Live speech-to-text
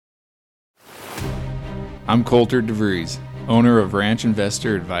I'm Coulter DeVries, owner of Ranch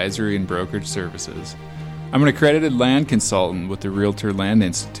Investor Advisory and Brokerage Services. I'm an accredited land consultant with the Realtor Land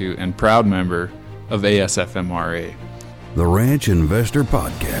Institute and proud member of ASFMRA. The Ranch Investor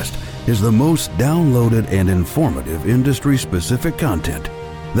Podcast is the most downloaded and informative industry-specific content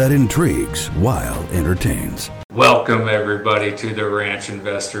that intrigues while entertains. Welcome, everybody, to the Ranch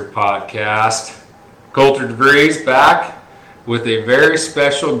Investor Podcast. Coulter DeVries back with a very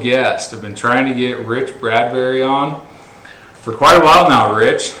special guest. I've been trying to get Rich Bradbury on for quite a while now,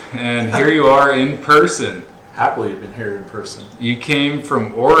 Rich, and here you are in person. Happily have been here in person. You came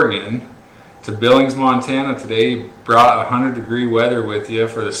from Oregon to Billings, Montana today. You brought 100-degree weather with you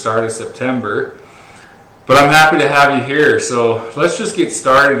for the start of September. But I'm happy to have you here. So let's just get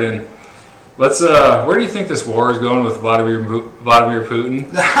started and let's. Where do you think this war is going with Vladimir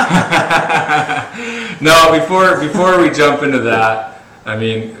Putin? No, before we jump into that, I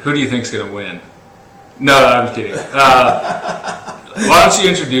mean, who do you think's going to win? No, I'm kidding. Why don't you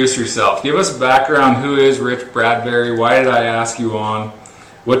introduce yourself? Give us a background. Who is Rich Bradbury? Why did I ask you on?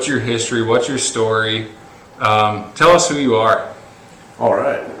 What's your history? What's your story? Tell us who you are. All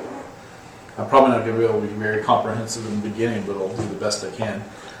right. I'm probably not going to be able to be very comprehensive in the beginning, but I'll do the best I can.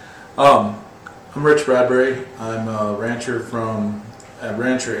 I'm Rich Bradbury. I'm a rancher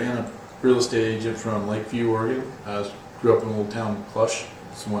and a real estate agent from Lakeview, Oregon. I grew up in a little town, Plush.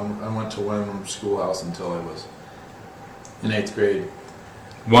 So I went to one-room schoolhouse until I was in 8th grade.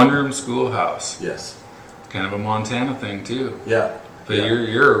 One-room schoolhouse. Yes. Kind of a Montana thing too. Yeah. But yeah.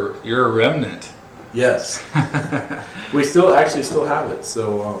 You're a remnant. Yes. We still have it.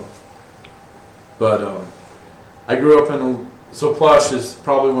 So, I grew up so Plush is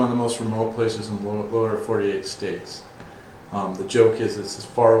probably one of the most remote places in the lower 48 states. The joke is it's as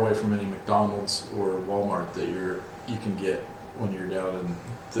far away from any McDonald's or Walmart that you can get when you're down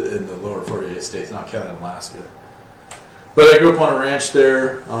in the lower 48 states, not counting Alaska. But I grew up on a ranch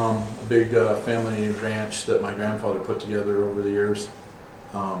there, a big family ranch that my grandfather put together over the years.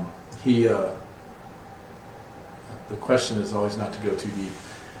 The question is always not to go too deep.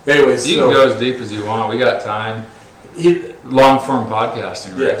 Anyways, you can go as deep as you want. We got time. Long-form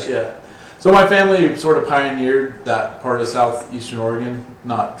podcasting, Rich. Yeah. So my family sort of pioneered that part of southeastern Oregon,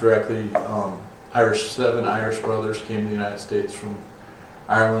 not directly. 7 Irish brothers came to the United States from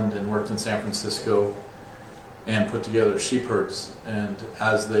Ireland and worked in San Francisco and put together sheep herds. And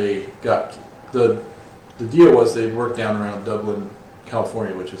as they got the deal was they'd work down around Dublin,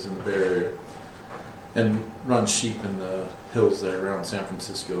 California, which is in the Bay Area, and run sheep in the hills there around San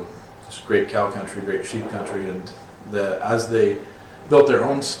Francisco. It's great cow country, great sheep country, and as they built their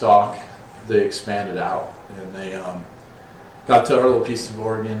own stock, they expanded out, and they got to our little piece of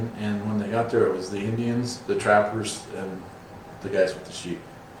Oregon, and when they got there, it was the Indians, the trappers, and the guys with the sheep,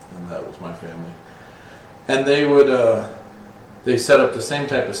 and that was my family. And they set up the same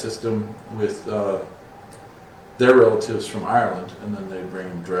type of system with their relatives from Ireland, and then they'd bring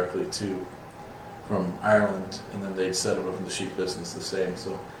them directly from Ireland, and then they'd set them up in the sheep business the same.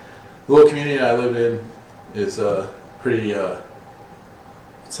 So the little community I live in is pretty,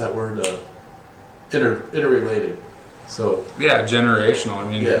 what's that word, interrelated. So yeah, generational. I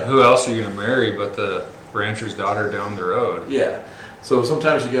mean, yeah. Who else are you going to marry but the rancher's daughter down the road? Yeah. So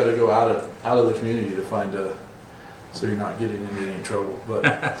sometimes you got to go out of the community to find so you're not getting into any trouble. But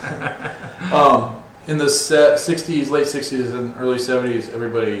in the 60s, late 60s and early 70s,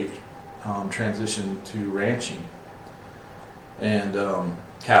 everybody transitioned to ranching and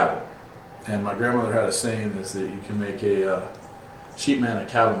cattle. And my grandmother had a saying is that you can make a sheepman a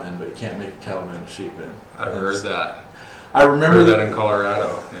cattleman, but you can't make a cattleman a sheepman. I've heard that. I remember that in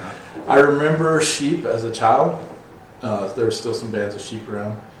Colorado. Yeah. I remember sheep as a child. There were still some bands of sheep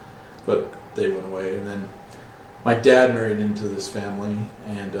around, but they went away. And then my dad married into this family,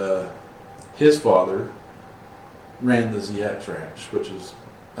 and his father ran the ZX Ranch, which is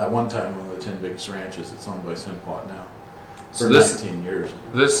at one time one of the 10 biggest ranches. It's owned by Simplot now for 19 years.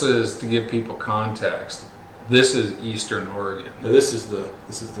 This is to give people context. This is Eastern Oregon. Now, this is the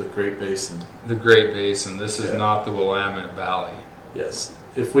Great Basin. The Great Basin. This is not the Willamette Valley. Yes.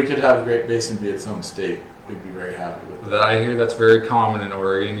 If we could have the Great Basin be its own state, we'd be very happy with that. I hear that's very common in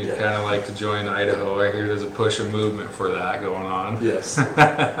Oregon. You'd kind of like to join Idaho. I hear there's a push of movement for that going on. Yes.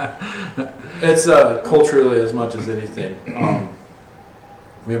 It's culturally as much as anything.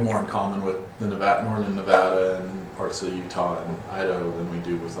 We have more in common with the northern Nevada and parts of Utah and Idaho than we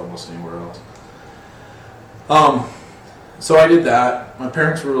do with almost anywhere else. So I did that. My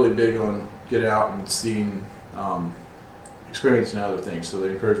parents were really big on getting out and seeing, experiencing other things, so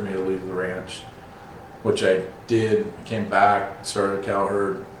they encouraged me to leave the ranch, which I did. I came back, started a cow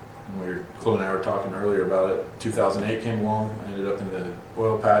herd, Chloe and I were talking earlier about it. 2008 came along. I ended up in the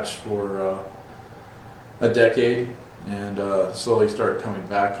oil patch for a decade, and slowly started coming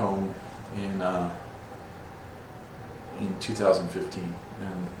back home in 2015,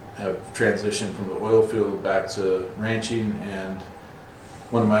 and have transitioned from the oil field back to ranching. And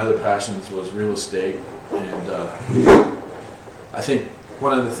one of my other passions was real estate, and I think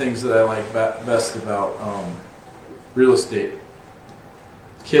one of the things that I like best about real estate,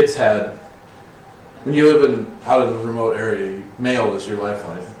 kids had, when you live out in a remote area, mail is your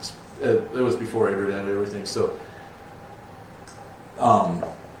lifeline. It was before internet and everything, so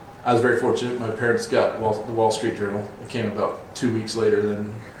I was very fortunate. My parents got the Wall Street Journal. It came about 2 weeks later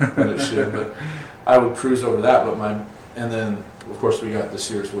than it should, but I would cruise over that. And then of course we got the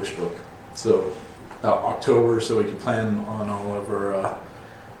Sears Wish Book. So about October, so we could plan on all of our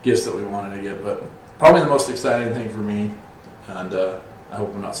gifts that we wanted to get. But probably the most exciting thing for me, and I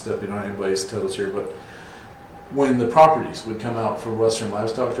hope I'm not stepping on anybody's toes here, but when the properties would come out for Western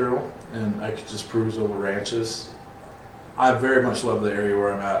Livestock Journal, and I could just cruise over ranches. I very much love the area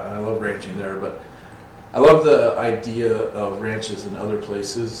where I'm at, and I love ranching there, but I love the idea of ranches in other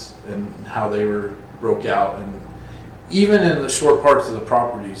places and how they broke out. And even in the short parts of the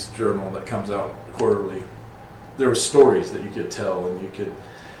properties journal that comes out quarterly, there were stories that you could tell, and you could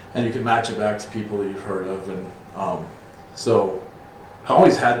match it back to people that you've heard of. And so I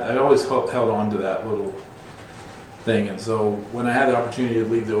always held on to that little thing. And so when I had the opportunity to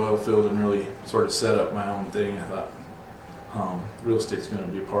leave the oil field and really sort of set up my own thing, I thought, real estate's going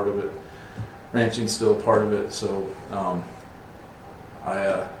to be a part of it. Ranching's still a part of it. So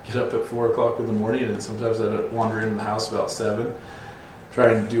I get up at 4 o'clock in the morning, and sometimes I'd wander into the house about 7,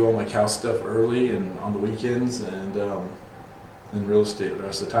 trying to do all my cow stuff early and on the weekends, and real estate the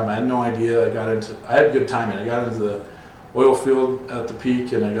rest of the time. I had no idea. I had good timing. I got into the oil field at the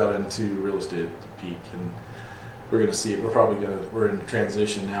peak, and I got into real estate at the peak. And we're going to see it. We're in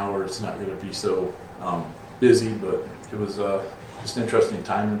transition now where it's not going to be so busy, but it was just an interesting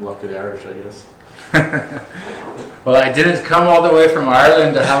time in luck of the Irish, I guess. Well, I didn't come all the way from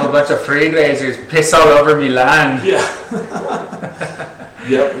Ireland to have a bunch of free grazers piss all over me land. Yeah.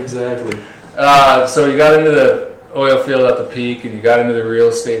 Yep, exactly. So you got into the oil field at the peak, and you got into the real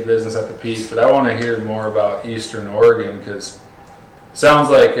estate business at the peak, but I want to hear more about Eastern Oregon, because it sounds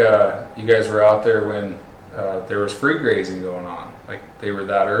like you guys were out there when there was free grazing going on. Like they were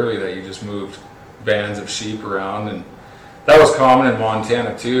that early that you just moved bands of sheep around. And that was common in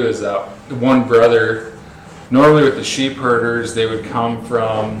Montana too, is that one brother, normally with the sheep herders, they would come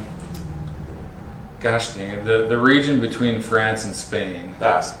from, gosh dang it, the region between France and Spain.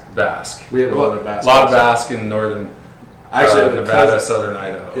 Basque. We have a lot of Basque. A lot of Basque in northern Nevada, southern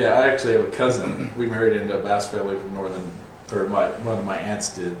Idaho. Yeah, I actually have a cousin. We married into a Basque family from northern, or one of my aunts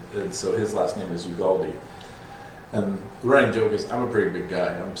did, and so his last name is Ugaldi. And the running joke is I'm a pretty big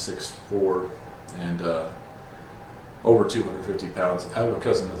guy. I'm 6'4", and over 250 pounds. I have a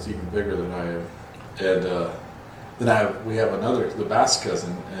cousin that's even bigger than I am, and then we have the Basque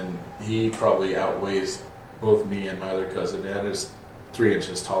cousin, and he probably outweighs both me and my other cousin, and is 3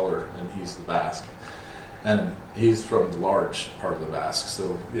 inches taller, and he's the Basque, and he's from the large part of the Basque.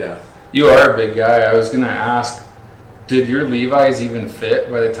 So yeah, you are a big guy. I was gonna ask, did your Levi's even fit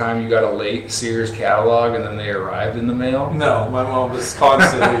by the time you got a late Sears catalog and then they arrived in the mail? No, my mom was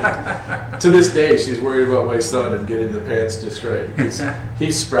constantly, to this day, she's worried about my son and getting the pants just right, because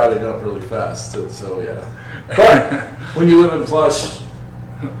he's sprouting up really fast. So yeah. But when you live in Plush,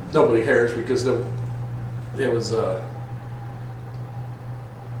 nobody cares, because it was,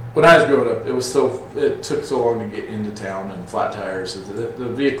 when I was growing up, it took so long to get into town, and flat tires, the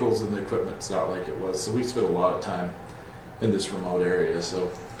vehicles and the equipment's not like it was. So we spent a lot of time in this remote area.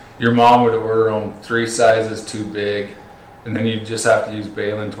 So your mom would order them 3 sizes too big, and then you just have to use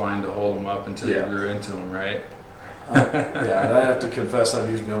baling twine to hold them up until you grew into them, right? Yeah, and I have to confess I've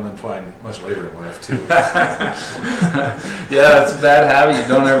used baling twine much later in life too. Yeah, it's a bad habit. You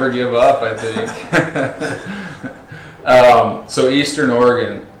don't ever give up, I think. So Eastern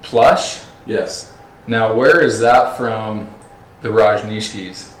Oregon, Plush? Yes. Now, where is that from the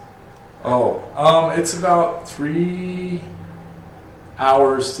Rajneeshkis? It's about 3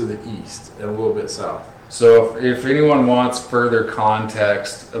 hours to the east and a little bit south. So if anyone wants further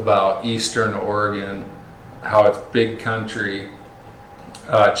context about Eastern Oregon, how it's big country,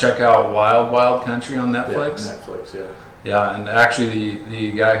 check out Wild Wild Country on Netflix. Yeah, Netflix, yeah. Yeah, and actually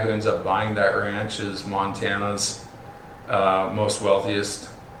the guy who ends up buying that ranch is Montana's most wealthiest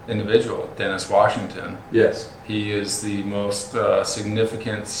individual, Dennis Washington. Yes. He is the most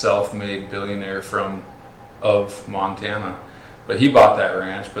significant self-made billionaire of Montana. But he bought that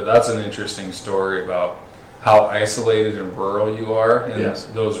ranch. But that's an interesting story about how isolated and rural you are, and Yes.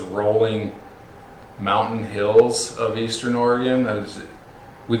 those rolling mountain hills of Eastern Oregon.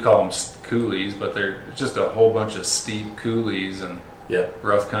 We call them coulees, but they're just a whole bunch of steep coulees and Yeah.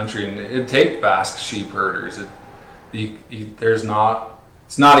 rough country. And it takes fast sheep herders. It's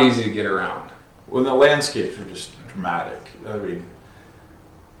not easy to get around. Well, the landscapes are just dramatic. I mean,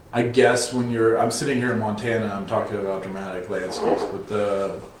 I guess I'm sitting here in Montana, I'm talking about dramatic landscapes, but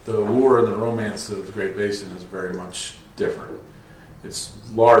the allure and the romance of the Great Basin is very much different. It's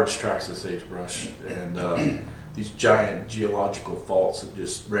large tracts of sagebrush and these giant geological faults that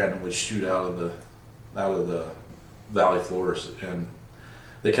just randomly shoot out of the valley floors, and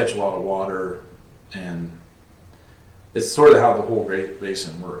they catch a lot of water, and it's sort of how the whole Great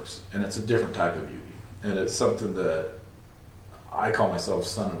Basin works, and it's a different type of beauty, and it's something that I call myself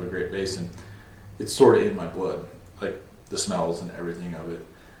son of a Great Basin. It's sort of in my blood, like the smells and everything of it.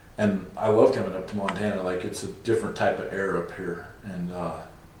 And I love coming up to Montana. Like, it's a different type of air up here, and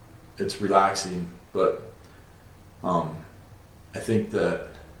it's relaxing. But I think that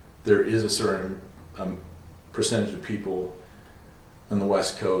there is a certain percentage of people on the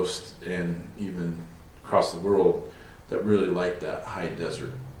West Coast and even across the world that really like that high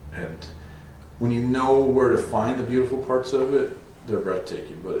desert. And when you know where to find the beautiful parts of it, they're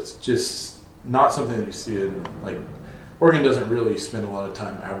breathtaking. But it's just not something that you see in, like, Oregon doesn't really spend a lot of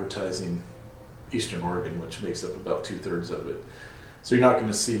time advertising Eastern Oregon, which makes up about 2/3 of it. So you're not going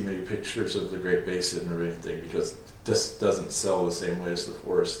to see many pictures of the Great Basin or anything, because this doesn't sell the same way as the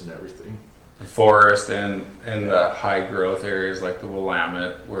forest and everything. The forest and the high growth areas like the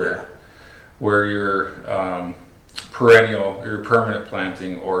Willamette, where you're permanent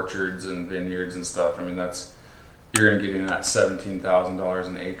planting orchards and vineyards and stuff. I mean, you're going to get in that $17,000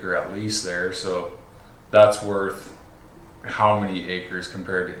 an acre at least there. So that's worth how many acres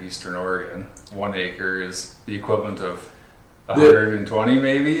compared to Eastern Oregon? 1 acre is the equivalent of 120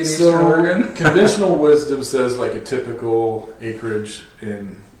 maybe in Eastern Oregon. Conventional wisdom says like a typical acreage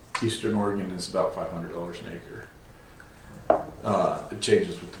in Eastern Oregon is about $500 an acre. It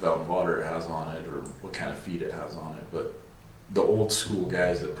changes with the amount of water it has on it or what kind of feed it has on it, but the old school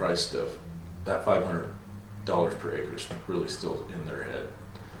guys that price stuff, that $500 per acre is really still in their head.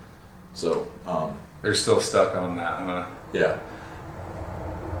 So they're still stuck on that, huh? Yeah.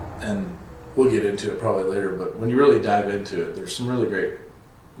 And we'll get into it probably later, but when you really dive into it, there's some really great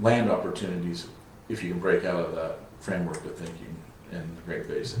land opportunities if you can break out of that framework of thinking in the Great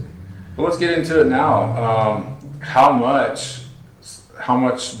Basin. Well, let's get into it now. How much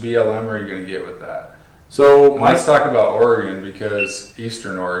BLM are you going to get with that? So let's talk about Oregon, because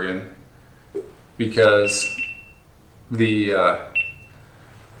Eastern Oregon, because the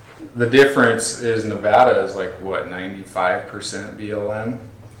difference is Nevada is like what, 95% BLM?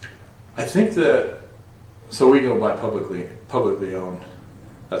 I think that, so we go by publicly owned.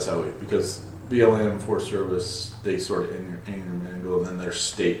 That's how because BLM, Forest Service, they sort of intermingle, and then there's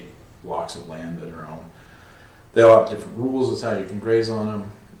state blocks of land that are owned. They all have different rules as how you can graze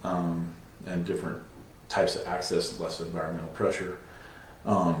on them, and different types of access, less environmental pressure.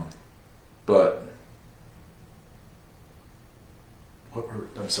 But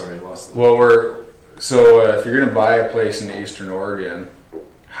I'm sorry, I lost. Well, if you're going to buy a place in Eastern Oregon,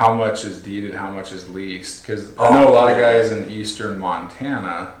 how much is deeded, how much is leased? Because I know a lot of guys in Eastern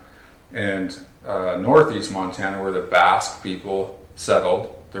Montana and Northeast Montana, where the Basque people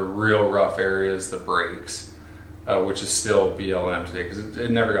settled, the real rough areas, the breaks, which is still BLM today, because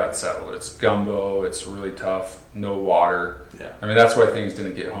it never got settled. It's gumbo, it's really tough, no water. Yeah. I mean, that's why things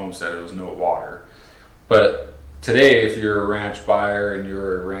didn't get homesteaded, it was no water. But today, if you're a ranch buyer and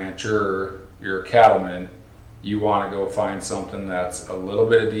you're a rancher, you're a cattleman, you want to go find something that's a little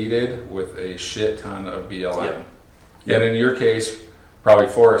bit of deeded with a shit ton of BLM. Yep. And in your case, probably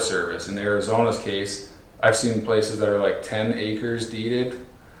Forest Service. In Arizona's case, I've seen places that are like 10 acres deeded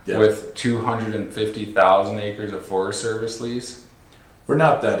with 250,000 acres of Forest Service lease. We're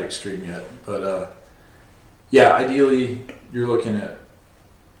not that extreme yet, but yeah, ideally you're looking at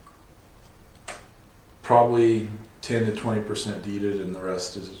probably 10 to 20% deeded, and the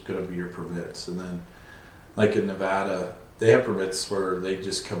rest is going to be your permits. And then, like in Nevada, they have permits where they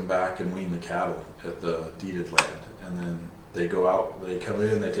just come back and wean the cattle at the deeded land, and then they go out, they come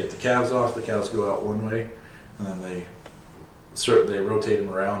in, they take the calves off, the cows go out one way, and then they rotate them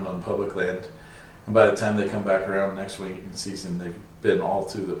around on public land. And by the time they come back around next week in season, they've been all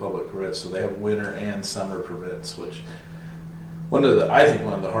through the public permits. So they have winter and summer permits, which I think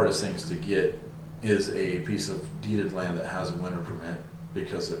one of the hardest things to get is a piece of deeded land that has a winter permit,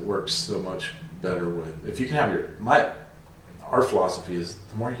 because it works so much better with, if you can have our philosophy is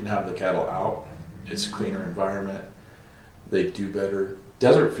the more you can have the cattle out, it's a cleaner environment. They do better.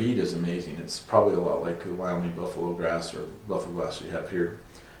 Desert feed is amazing. It's probably a lot like the Wyoming buffalo grass or buffalo grass you have here.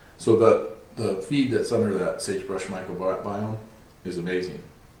 So the feed that's under that sagebrush microbiome is amazing.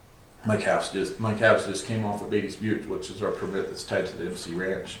 My calves just came off of Beatty's Butte, which is our permit that's tied to the MC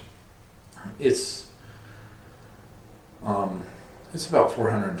Ranch. It's about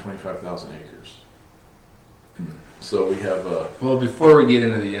 425,000 acres. So we have Well, before we get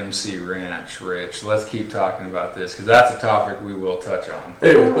into the MC Ranch, Rich, let's keep talking about this because that's a topic we will touch on.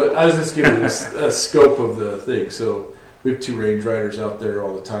 Anyway, but I was just giving a scope of the thing. So we have 2 range riders out there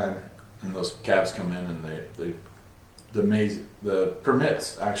all the time, and those calves come in, and the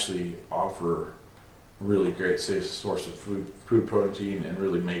permits actually offer really great safe source of food protein and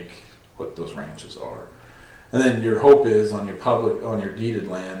really make what those ranches are. And then your hope is on your deeded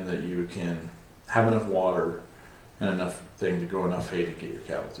land that you can have enough water and enough thing to grow enough hay to get your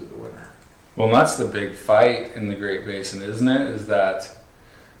cattle through the winter. Well, and that's the big fight in the Great Basin, isn't it? Is that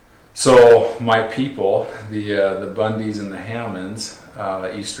so? My people, the Bundys and the Hammonds,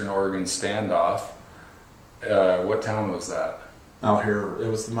 Eastern Oregon standoff. What town was that? Malheur. It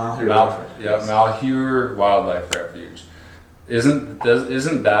was the Malheur. Malheur Wildlife Refuge. Isn't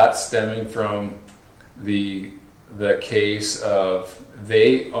that stemming from the case of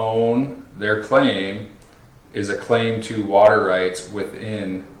they own their claim is a claim to water rights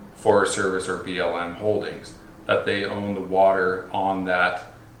within Forest Service or BLM holdings, that they own the water on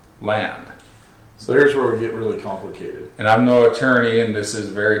that land. So here's where we get really complicated. And I'm no attorney, and this is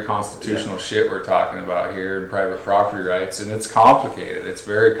very constitutional shit we're talking about here, and private property rights, and it's complicated. It's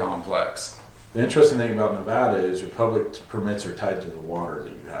very complex. The interesting thing about Nevada is your public permits are tied to the water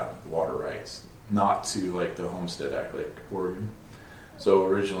that you have, the water rights, not to like the Homestead Act like Oregon. So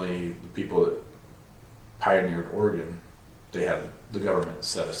originally the people that pioneered Oregon, they had the government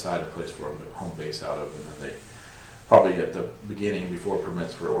set aside a place for them to home base out of, and then they probably at the beginning before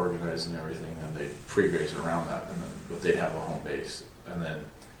permits were organized and everything, and they'd free graze around that, and then, but they'd have a home base. And then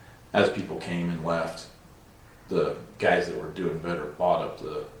as people came and left, the guys that were doing better bought up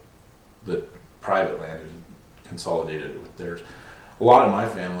the private land and consolidated it with theirs. A lot of my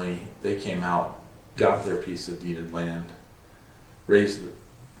family, they came out, got their piece of deeded land, raised it,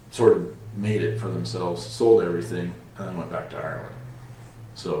 sort of made it for themselves, sold everything, and then went back to Ireland.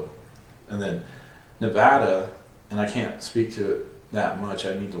 So, and then Nevada, and I can't speak to it that much,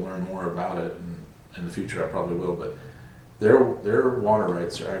 I need to learn more about it, and in the future I probably will, but their water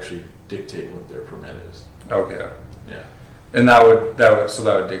rights are actually dictate what their permit is. Okay. Yeah. And that would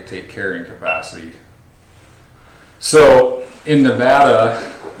dictate carrying capacity. So in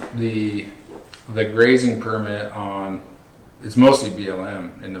Nevada, the grazing permit on, it's mostly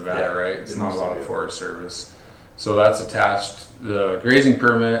BLM in Nevada, Yeah, right? It's not a lot of BLM. Forest Service. So that's attached, the grazing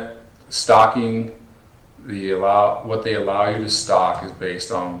permit, stocking, what they allow you to stock is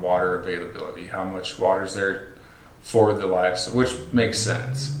based on water availability, how much water is there for the livestock, which makes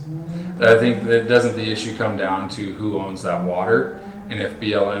sense. I think that doesn't the issue come down to who owns that water, and if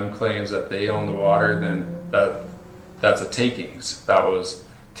BLM claims that they own the water, then that's a takings. That was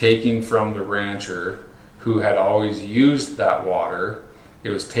taking from the rancher who had always used that water. It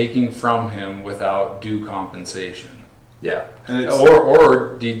was taking from him without due compensation. Yeah. And it's,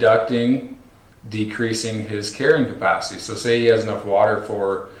 Or decreasing his carrying capacity. So say he has enough water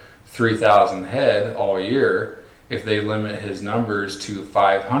for 3,000 head all year. If they limit his numbers to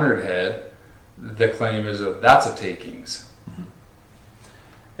 500 head, the claim is that's a takings.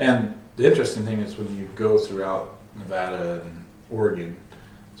 and the interesting thing is when you go throughout Nevada and Oregon,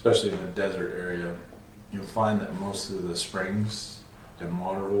 especially in the desert area, you'll find that most of the springs and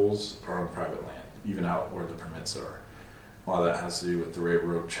water holes are on private land, even out where the permits are. A lot of that has to do with the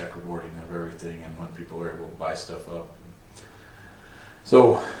railroad checkerboarding of everything and when people are able to buy stuff up.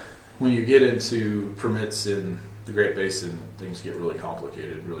 So when you get into permits in the Great Basin, things get really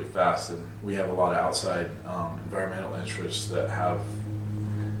complicated really fast, and we have a lot of outside environmental interests that have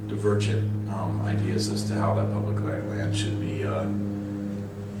divergent ideas as to how that public land should be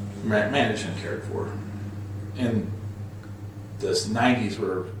managed and cared for. And the 90s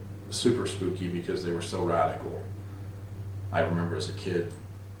were super spooky because they were so radical. I remember as a kid,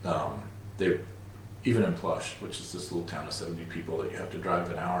 they even in Plush, which is this little town of 70 people that you have to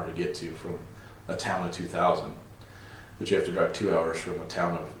drive an hour to get to from a town of 2,000, but you have to drive 2 hours from a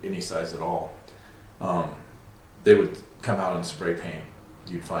town of any size at all. They would come out and spray paint.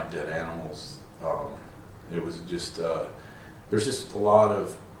 You'd find dead animals. It was just there's just a lot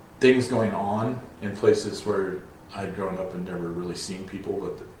of things going on in places where I'd grown up and never really seen people,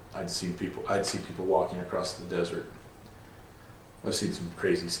 but I'd see people walking across the desert. I've seen some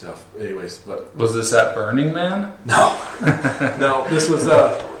crazy stuff. Anyways, but Was this at Burning Man? no, no. This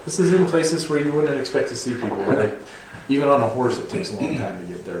is in places where you wouldn't expect to see people. Like even on a horse, it takes a long time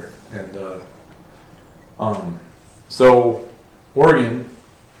to get there. And so Oregon,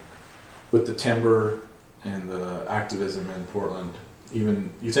 with the timber and the activism in Portland,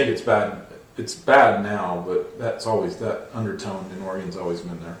 even you think it's bad. It's bad now, but that's always that undertone in Oregon's always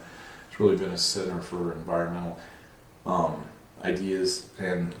been there. It's really been a center for environmental ideas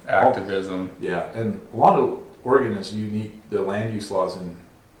and Activism. Yeah, and a lot of Oregon is unique. The land use laws in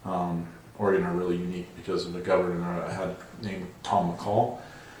Oregon are really unique because of the governor I had named Tom McCall,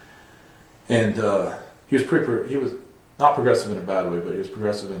 and he was not progressive in a bad way, but he was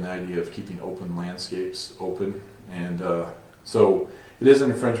progressive in the idea of keeping open landscapes open, and so it is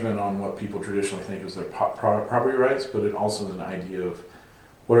an infringement on what people traditionally think is their property rights, but it also is an idea of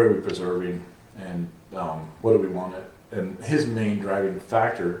what are we preserving and what do we want it. And his main driving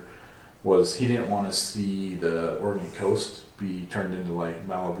factor was he didn't want to see the Oregon coast be turned into like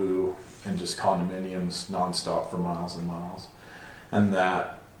Malibu and just condominiums nonstop for miles and miles, and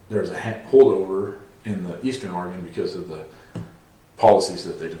that there's a holdover in the eastern Oregon because of the policies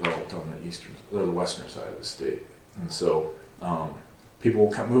that they developed on the eastern or the western side of the state. And so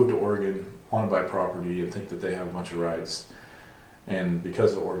people move to Oregon, want to buy property, and think that they have a bunch of rights, and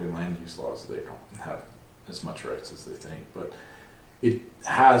because of Oregon land use laws, they don't have as much rights as they think. But it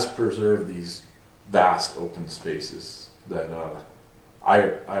has preserved these vast open spaces that I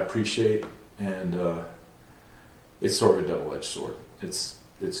appreciate, and it's sort of a double-edged sword. It's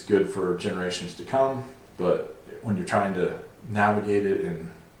good for generations to come, but when you're trying to navigate it and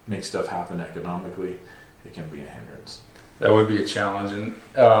make stuff happen economically, it can be a hindrance. That would be a challenge, and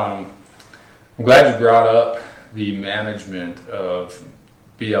I'm glad you brought up the management of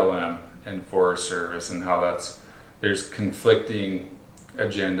BLM and Forest Service and how there's conflicting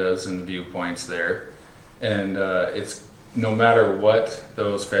agendas and viewpoints there, and it's no matter what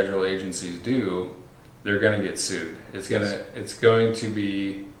those federal agencies do, they're going to get sued. It's going to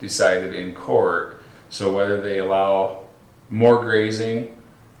be decided in court. So whether they allow more grazing,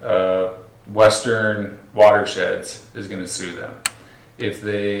 Western watersheds is going to sue them. If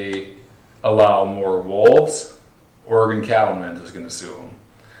they allow more wolves, Oregon Cattlemen's is going to sue them.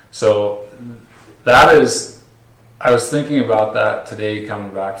 So that is, I was thinking about that today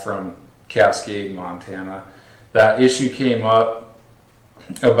coming back from Cascade, Montana. That issue came up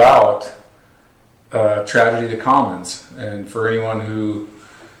about Tragedy of the Commons. And for anyone who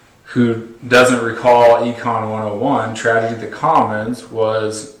doesn't recall Econ 101, Tragedy of the Commons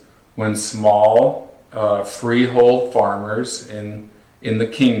was when small freehold farmers in the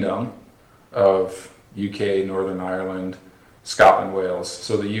kingdom of UK, Northern Ireland, Scotland, Wales,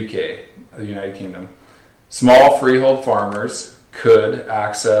 so the UK, the United Kingdom, small freehold farmers could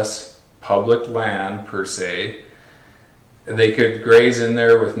access public land per se. They could graze in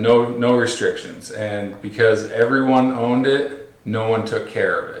there with no restrictions, and because everyone owned it, no one took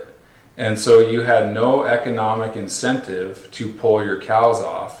care of it. And so you had no economic incentive to pull your cows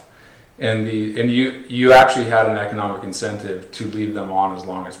off, and you actually had an economic incentive to leave them on as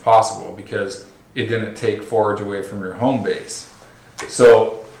long as possible because it didn't take forage away from your home base.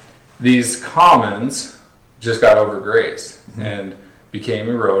 So these commons just got overgrazed and became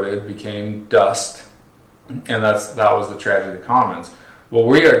eroded, became dust, and that was the tragedy of the commons. Well,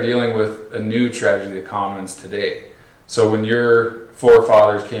 we are dealing with a new tragedy of the commons today. So when your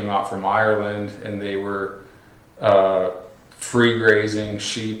forefathers came out from Ireland and they were free grazing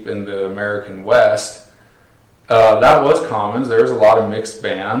sheep in the American West, that was commons. There was a lot of mixed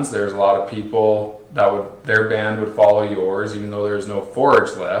bands. There's a lot of people their band would follow yours, even though there's no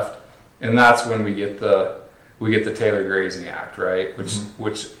forage left. And that's when we get the Taylor Grazing Act, right?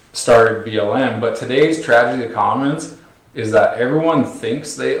 Which started BLM. But today's tragedy of commons is that everyone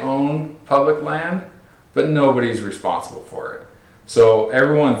thinks they own public land, but nobody's responsible for it. So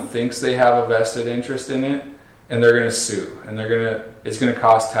everyone thinks they have a vested interest in it, and they're going to sue, and it's going to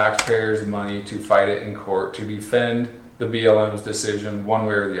cost taxpayers money to fight it in court to defend the BLM's decision one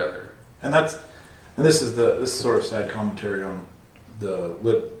way or the other. And this is sort of sad commentary on the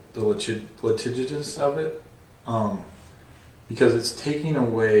litigious of it, because it's taking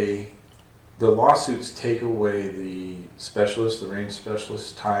away, the lawsuits take away the range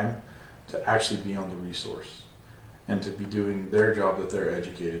specialist's time to actually be on the resource and to be doing their job that they're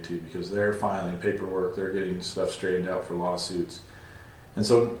educated to, because they're filing paperwork, they're getting stuff straightened out for lawsuits. And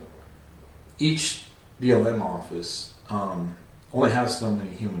so each BLM office only has so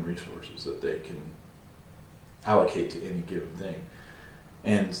many human resources that they can allocate to any given thing.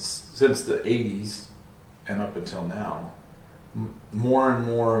 And since the 80s and up until now, more and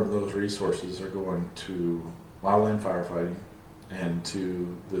more of those resources are going to wildland firefighting and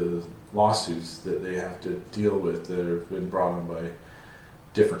to the lawsuits that they have to deal with that have been brought on by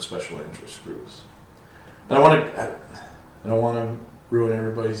different special interest groups. And I don't want to ruin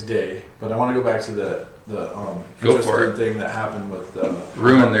everybody's day, but I want to go back to the interesting thing that happened with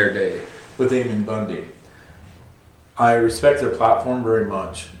ruin their day with Ammon Bundy. I respect their platform very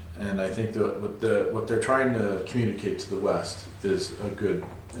much, and I think that what they're trying to communicate to the West is a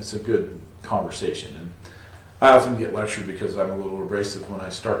good conversation. And I often get lectured because I'm a little abrasive when I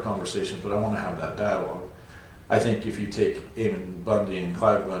start conversations, but I want to have that dialogue. I think if you take Ammon Bundy and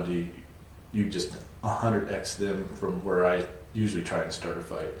Clive Bundy, you just 100x them from where I usually try and start a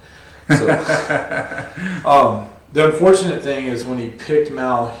fight. So, the unfortunate thing is when he picked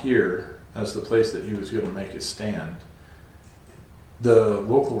Mal here as the place that he was going to make his stand, the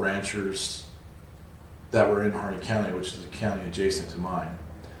local ranchers that were in Harney County, which is a county adjacent to mine,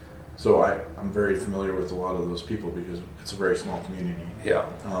 so I'm very familiar with a lot of those people because it's a very small community. Yeah.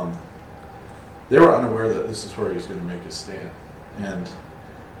 They were unaware that this is where he was going to make his stand. And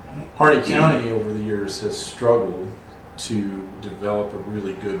Harney County over the years has struggled to develop a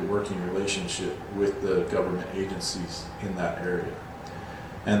really good working relationship with the government agencies in that area.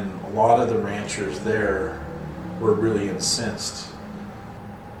 And a lot of the ranchers there were really incensed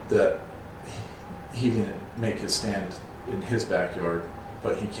that he didn't make his stand in his backyard,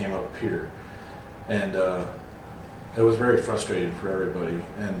 but he came up here. And it was very frustrating for everybody.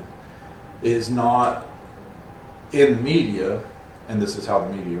 And it is not in media, and this is how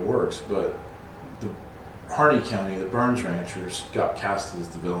the media works, but the Harney County, the Burns ranchers got cast as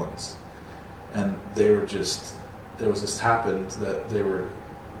the villains. And they were just, there was this happened that they were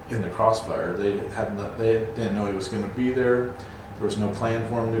in the crossfire. They didn't know he was going to be there. There was no plan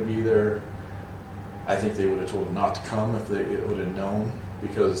for him to be there. I think they would have told him not to come if they would have known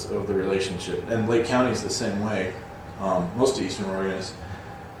because of the relationship. And Lake County is the same way. Most of Eastern Oregon is,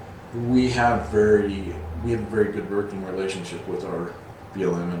 we have a very good working relationship with our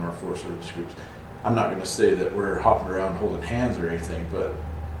BLM and our Forest Service groups. I'm not going to say that we're hopping around holding hands or anything, but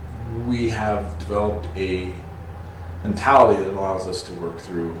we have developed a mentality that allows us to work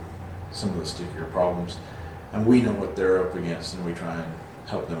through some of the stickier problems. And we know what they're up against, and we try and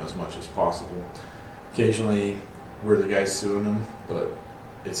help them as much as possible. Occasionally, we're the guys suing them, but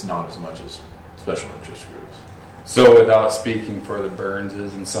it's not as much as special interest groups. So without speaking for the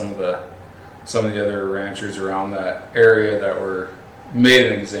Burnses and some of the other ranchers around that area that were made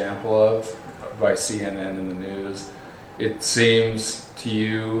an example of by CNN in the news, it seems to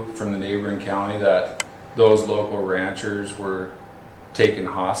you from the neighboring county that those local ranchers were taken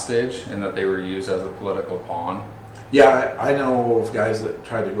hostage and that they were used as a political pawn? Yeah, I know of guys that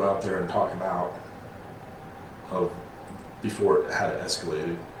tried to go out there and talk him out of before it had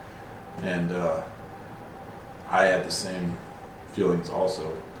escalated, and I had the same feelings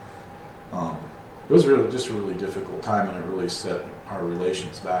also. It was really just a really difficult time, and it really set our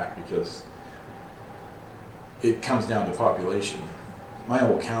relations back because it comes down to population. My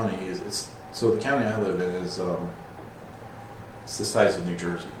whole county so the county I live in is it's the size of New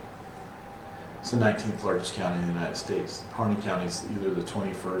Jersey. It's the 19th largest county in the United States. Harney County is either the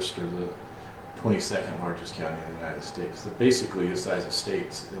 21st or the 22nd largest county in the United States. They're basically the size of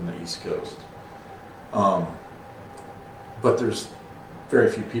states in the East Coast. But there's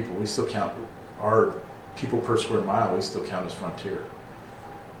very few people. We still count our people per square mile. We still count as frontier.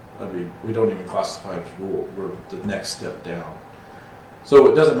 I mean, we don't even classify as rural. We're the next step down.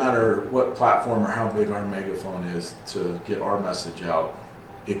 So it doesn't matter what platform or how big our megaphone is to get our message out.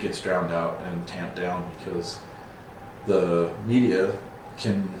 It gets drowned out and tamped down because the media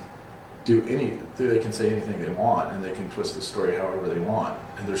can they can say anything they want, and they can twist the story however they want,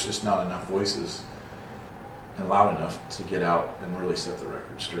 and there's just not enough voices and loud enough to get out and really set the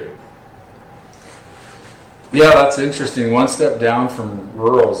record straight. Yeah, that's interesting. One step down from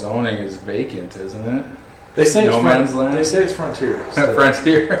rural zoning is vacant, isn't it? They say no man's land. They say it's frontier. So.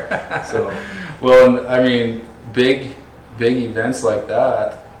 Frontier. So, well, I mean, big events like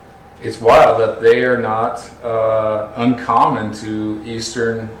that. It's wild that they are not uncommon to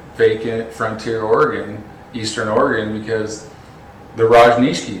eastern vacant frontier Oregon, Eastern Oregon, because the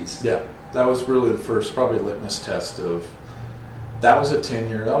Rajneeshkis. Yeah, that was really the first probably litmus test of. That was a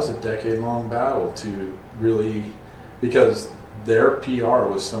decade-long battle to really, because their PR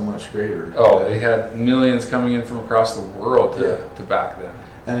was so much greater. Oh, they had millions coming in from across the world to back them.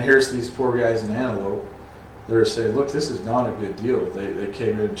 And here's these poor guys in Antelope. They're saying, look, this is not a good deal. They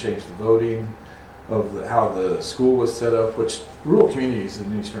came in and changed the voting of how the school was set up, which rural communities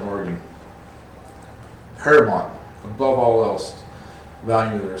in Eastern Oregon, paramount above all else,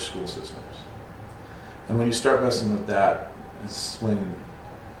 value their school systems. And when you start messing with that, it's when,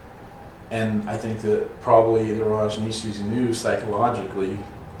 and I think that probably the Rajneeshis knew psychologically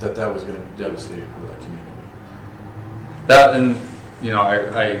that that was going to be devastating for that community. That, and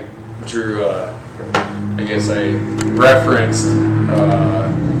I drew, I guess I referenced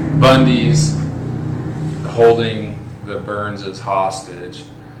Bundy's holding the Burns' hostage.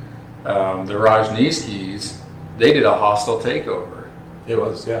 The Rajneeshis, they did a hostile takeover. It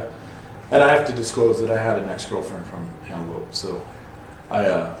was, yeah. And I have to disclose that I had an ex-girlfriend from Antelope, so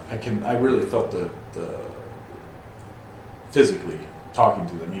I really felt the physically talking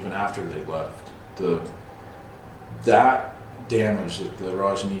to them even after they left. That damage that the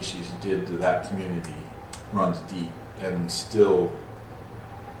Rajneeshis did to that community runs deep and still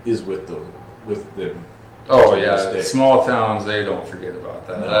is with them. Oh to this yeah, day. small towns, they don't forget about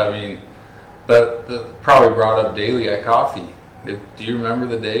that. No. I mean, that probably brought up daily at coffee. Do you remember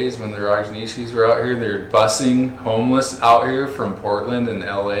the days when the Rajneeshis were out here? They were busing homeless out here from Portland and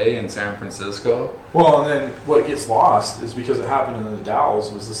LA and San Francisco. Well, and then what gets lost is because it happened in the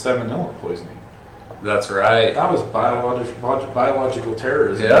Dalles was the salmonella poisoning. That's right. That was biological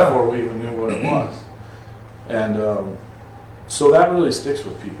terrorism Yeah. before we even knew what it was. And so that really sticks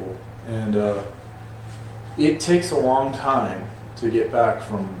with people. And it takes a long time to get back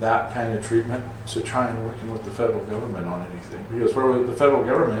from that kind of treatment to try and working with the federal government on anything. Because for the federal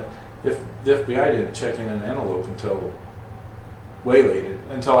government, if the FBI didn't check in an Antelope until way late,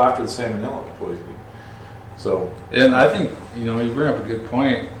 until after the salmonella poisoning. So, And I think, you bring up a good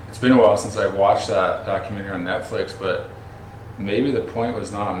point. It's been a while since I watched that documentary on Netflix, but maybe the point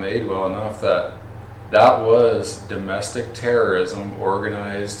was not made well enough that was domestic terrorism,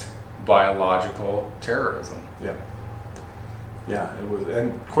 organized biological terrorism. yeah. Yeah, it was,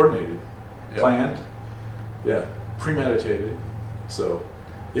 and coordinated, Yep. planned, yeah, premeditated. So,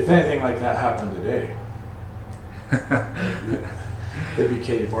 if anything like that happened today, it'd be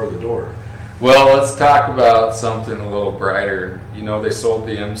Katie bar the door. Well, let's talk about something a little brighter. They sold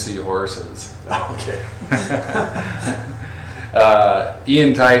the MC horses. Okay.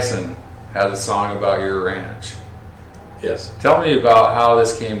 Ian Tyson has a song about your ranch. Yes. Tell me about how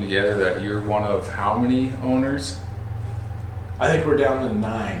this came together, that you're one of how many owners? I think we're down to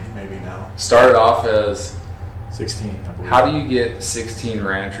 9 maybe now. Started off as, 16, I believe. how do you get 16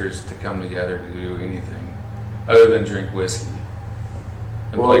 ranchers to come together to do anything other than drink whiskey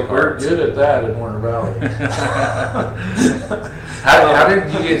and Well, play we're cards? good at that in Warner Valley. How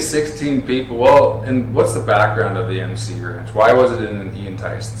did you get 16 people? Well, and what's the background of the MC Ranch? Why was it in an Ian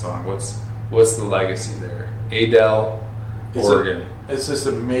Tyson song? What's the legacy there? Adel, It's Oregon. It's this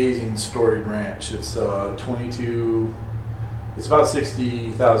amazing storied ranch. It's 22. It's about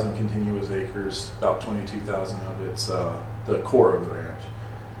 60,000 continuous acres. About 22,000 of it's the core of the ranch.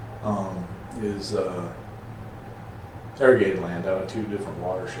 Is irrigated land out of 2 different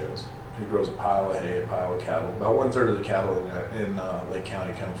watersheds. It grows a pile of hay, a pile of cattle. About 1/3 of the cattle in Lake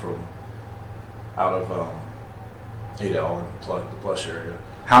County come from out of Adel and the Plush area.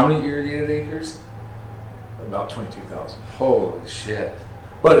 How many irrigated acres? About 22,000. Holy shit.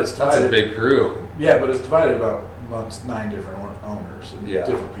 But it's That's a divided. big crew. Yeah, but it's divided about amongst 9 different owners and Yeah.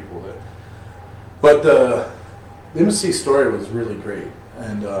 different people that. But the MC story was really great,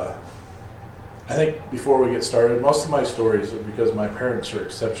 and I think before we get started, most of my stories are because my parents are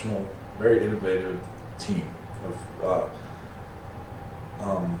exceptional, very innovative team of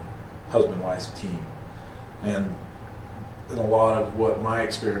husband-wife team, and a lot of what my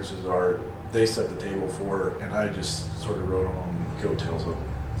experiences are, they set the table for, and I just sort of rode on the coattails of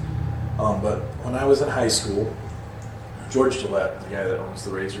them. But when I was in high school, George Gillette, the guy that owned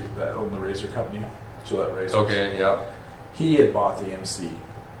the razor company, Gillette Razors. Okay, yeah. He had bought the MC,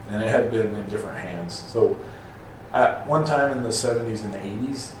 and it had been in different hands. So at one time in the 70s and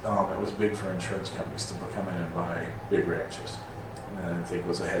 80s, it was big for insurance companies to come in and buy big ranches. And I think it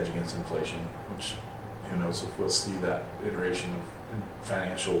was a hedge against inflation, which, who knows if we'll see that iteration of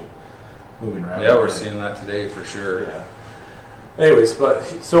financial moving around. Yeah, we're seeing that today for sure. Yeah. Anyways,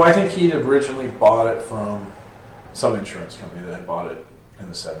 so I think he'd originally bought it from some insurance company that had bought it in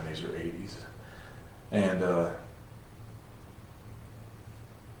the 70s or 80s. And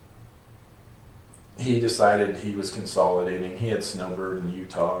he decided he was consolidating. He had Snowbird in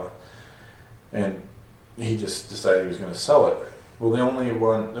Utah, and he just decided he was going to sell it. Well, the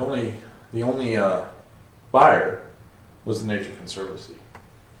only buyer was the Nature Conservancy.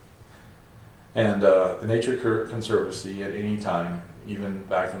 And the Nature Conservancy at any time, even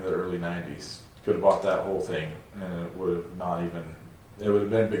back in the early 90s, could have bought that whole thing, and it would have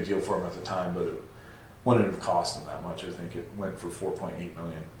been a big deal for him at the time, but wouldn't have cost them that much. I think it went for $4.8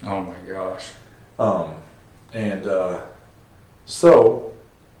 million. Oh my gosh. So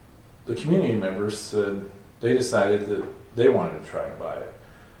the community members said they decided that they wanted to try and buy it,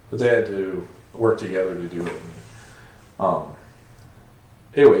 but they had to work together to do it.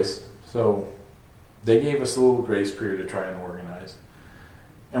 Anyways, so they gave us a little grace period to try and organize.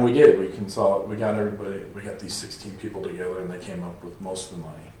 And we did. We got everybody, we got these 16 people together, and they came up with most of the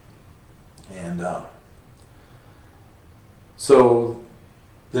money. And so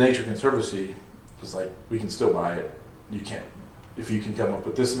the Nature Conservancy was like, we can still buy it. You can't. If you can come up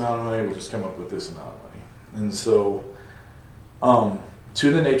with this amount of money, we'll just come up with this amount of money. And so,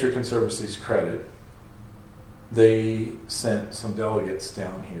 to the Nature Conservancy's credit, they sent some delegates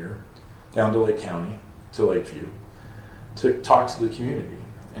down to Lake County, to Lakeview, to talk to the community.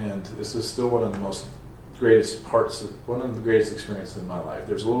 And this is still one of the greatest experiences in my life.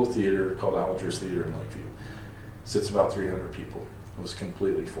 There's a little theater called Algiers Theater in Lakeview. It sits about 300 people. It was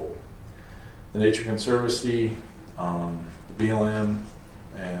completely full. The Nature Conservancy, the BLM,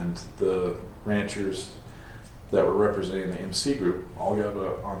 and the ranchers that were representing the MC group all got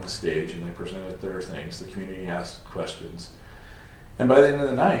on the stage and they presented their things. The community asked questions. And by the end of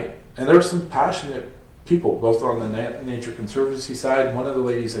the night, and there were some passionate people, both on the Nature Conservancy side. One of the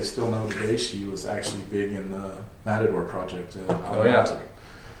ladies I still know today, she was actually big in the Matador Project.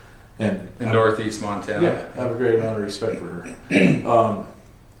 And in Northeast Montana. Yeah, I have a great amount of respect for her.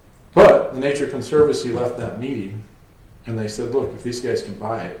 But the Nature Conservancy left that meeting and they said, look, if these guys can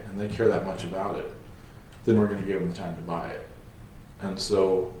buy it and they care that much about it, then we're going to give them the time to buy it. And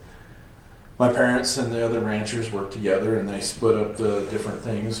so my parents and the other ranchers worked together and they split up the different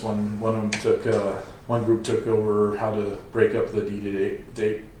things. One group took over how to break up the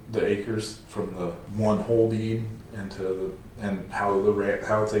the acres from the one whole deed and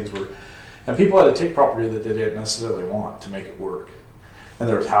how things were. And people had to take property that they didn't necessarily want to make it work. And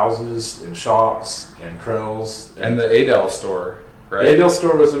there was houses and shops and krells. And the Adel store, right? The Adel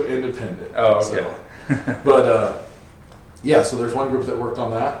store was independent. Oh, okay. So there's one group that worked on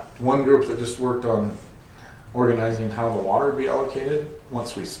that. One group that just worked on organizing how the water would be allocated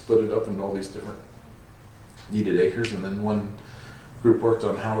once we split it up into all these different needed acres. And then one group worked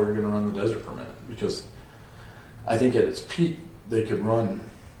on how we were going to run the desert permit. Because I think at its peak, they could run,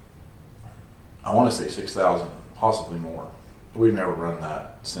 I want to say 6,000, possibly more. We've never run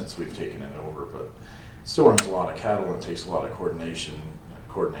that since we've taken it over, but it still runs a lot of cattle and takes a lot of coordination.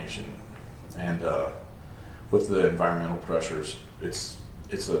 And with the environmental pressures, it's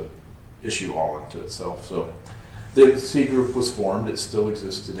a issue all unto itself. So the C group was formed. It still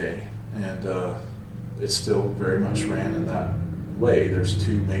exists today, and it's still very much ran in that way. There's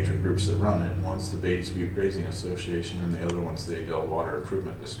two major groups that run it. One's the Beatties Butte Grazing Association, and the other one's the Adel Water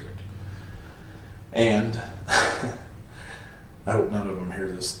Improvement District. And I hope none of them hear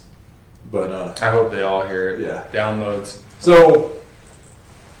this, but I hope they all hear it. Yeah. Downloads. So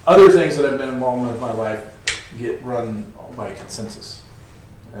other things that I've been involved with in my life get run by consensus,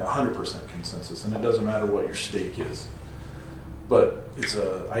 100% consensus, and it doesn't matter what your stake is, but it's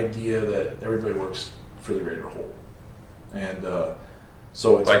an idea that everybody works for the greater whole. And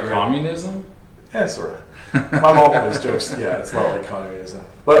so it's like communism? Yeah, sort of. My mom always jokes, yeah, it's not like communism.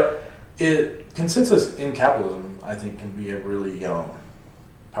 But consensus in capitalism, I think, can be a really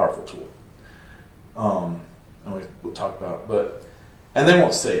powerful tool. And we'll talk about and they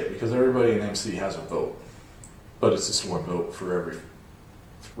won't say it because everybody in MC has a vote. But it's just one vote for every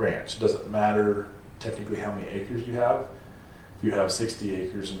ranch. It doesn't matter technically how many acres you have. If you have 60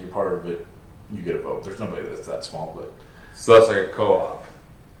 acres and you're part of it, you get a vote. There's nobody that's that small, but so that's like a co-op.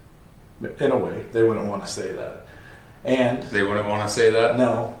 In a way, they wouldn't want to say that. And they wouldn't want to say that?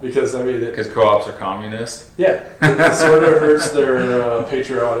 No, because because co-ops are communist? Yeah, it sort of hurts their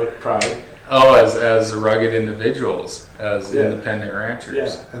patriotic pride. Oh, as rugged individuals, as independent ranchers.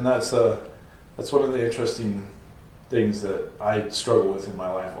 Yeah, and that's one of the interesting things that I struggle with in my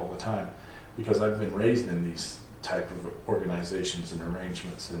life all the time, because I've been raised in these type of organizations and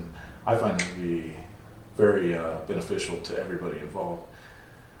arrangements, and I find them to be very beneficial to everybody involved.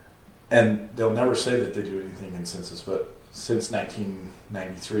 And they'll never say that they do anything in census, but since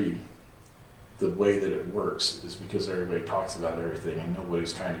 1993, the way that it works is because everybody talks about everything and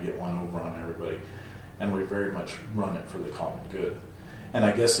nobody's trying to get one over on everybody. And we very much run it for the common good. And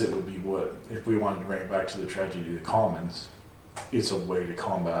I guess it would be if we wanted to bring it back to the tragedy of the commons, it's a way to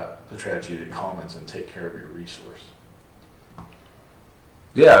combat the tragedy of the commons and take care of your resource.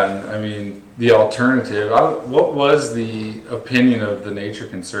 Yeah, and I mean, the alternative, what was the opinion of the Nature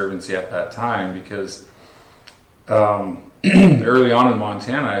Conservancy at that time? Because early on in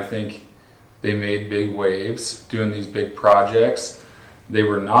Montana, I think They made big waves doing these big projects. They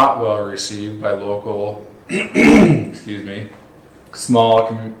were not well received by local, excuse me, small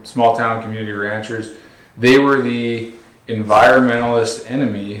town community ranchers. They were the environmentalist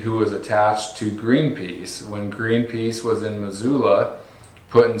enemy who was attached to Greenpeace. When Greenpeace was in Missoula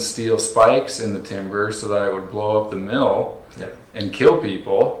putting steel spikes in the timber so that it would blow up the mill and kill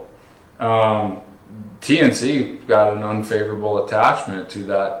people, TNC got an unfavorable attachment to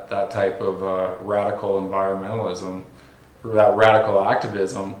that type of radical environmentalism, or that radical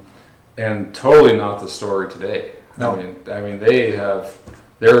activism, and totally not the story today. No. I mean they have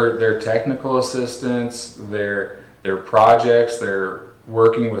their technical assistance, their projects, they're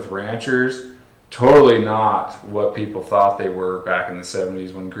working with ranchers. Totally not what people thought they were back in the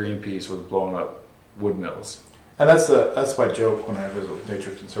 70s when Greenpeace was blowing up wood mills. And that's my joke when I visit with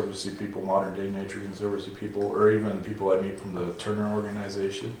Nature Conservancy people, modern day Nature Conservancy people, or even people I meet from the Turner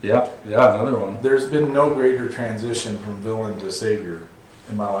organization. Yeah, another one. There's been no greater transition from villain to savior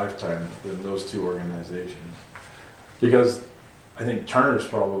in my lifetime than those two organizations. Because I think Turner's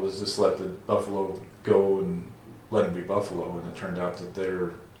problem was just let the buffalo go and let them be buffalo, and it turned out that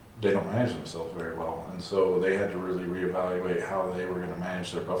they don't manage themselves very well. And so they had to really reevaluate how they were going to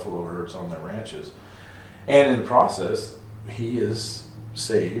manage their buffalo herds on their ranches. And in the process, he is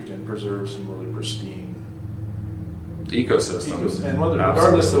saved and preserves some really pristine ecosystems. And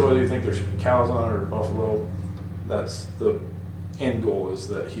regardless of whether you think there should be cows on it or buffalo, that's the end goal, is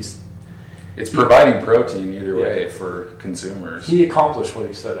that it's providing protein either way for consumers. He accomplished what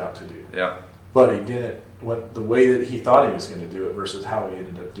he set out to do. Yeah. But he did it the way that he thought he was going to do it versus how he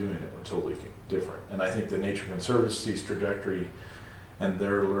ended up doing it were totally different. And I think the Nature Conservancy's trajectory and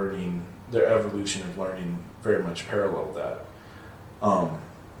their evolution of learning very much parallel that.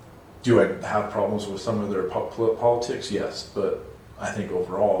 Do I have problems with some of their politics? Yes, but I think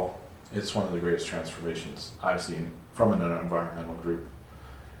overall it's one of the greatest transformations I've seen from an environmental group.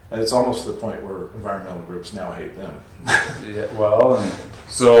 And it's almost to the point where environmental groups now hate them. Yeah, well, and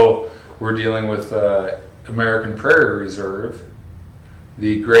so we're dealing with American Prairie Reserve,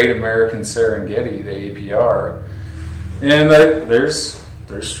 the Great American Serengeti, the APR, and there's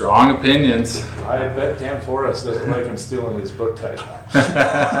strong opinions. I bet Dan Forrest doesn't like him stealing his book title.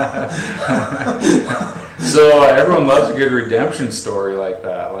 So everyone loves a good redemption story like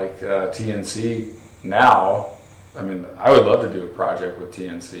that, like TNC now. I mean, I would love to do a project with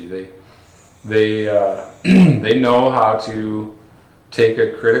TNC. They know how to take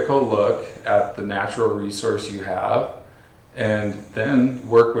a critical look at the natural resource you have, and then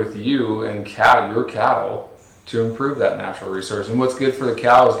work with you and your cattle to improve that natural resource. And what's good for the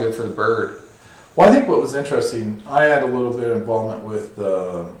cow is good for the bird. Well, I think what was interesting, I had a little bit of involvement with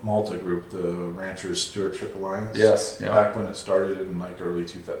the Malta group, the Ranchers Stewardship Alliance. Yes. Yeah. Back when it started in like late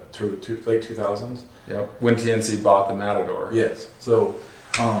 2000s. Yep. When TNC bought the Matador. Yes. So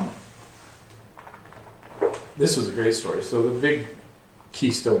this was a great story. So the big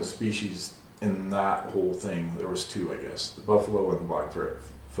keystone species in that whole thing, there was two, I guess, the buffalo and the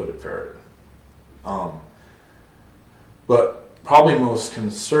black-footed ferret. But probably most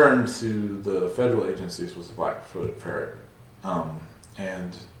concerned to the federal agencies was the black-footed ferret,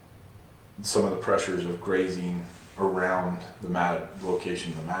 and some of the pressures of grazing around the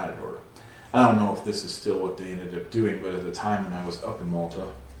location of the Matador. I don't know if this is still what they ended up doing, but at the time when I was up in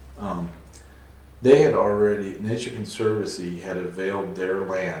Malta, they had already, Nature Conservancy had availed their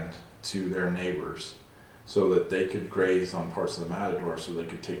land to their neighbors so that they could graze on parts of the Matador so they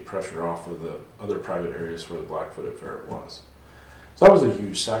could take pressure off of the other private areas where the black-footed ferret was. So that was a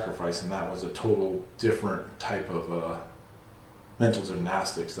huge sacrifice, and that was a total different type of mental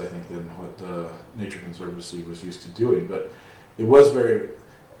gymnastics, I think, than what the Nature Conservancy was used to doing. But it was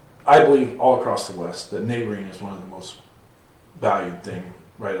I believe all across the West, that neighboring is one of the most valued thing,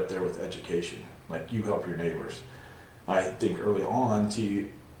 right up there with education. Like, you help your neighbors. I think early on,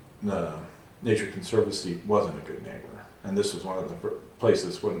 the Nature Conservancy wasn't a good neighbor. And this was one of the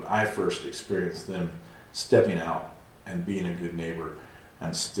places when I first experienced them stepping out and being a good neighbor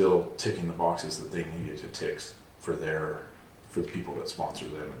and still ticking the boxes that they needed to tick for the people that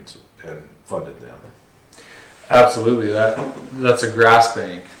sponsored them and funded them. Absolutely, that's a grass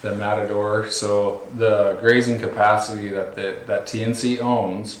bank, the Matador. So the grazing capacity that TNC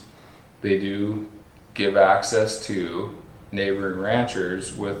owns, they do give access to neighboring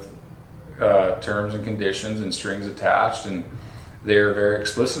ranchers with terms and conditions and strings attached, and they're very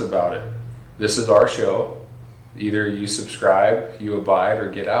explicit about it. This is our show. Either you subscribe, you abide, or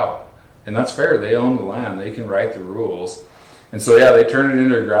get out. And that's fair. They own the land. They can write the rules. And so, yeah, they turn it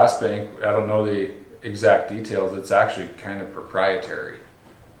into a grass bank. I don't know the exact details. It's actually kind of proprietary.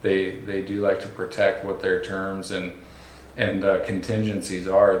 they do like to protect what their terms and contingencies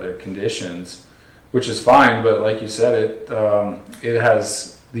are, their conditions, which is fine. But like you said, it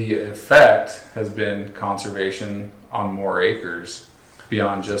has the effect has been conservation on more acres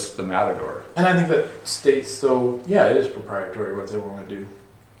beyond just the Matador. And I think that states, so yeah, it is proprietary what they want to do,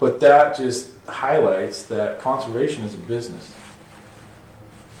 but that just highlights that conservation is a business.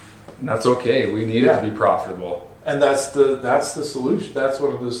 And that's okay. We need it to be profitable. And that's the solution. That's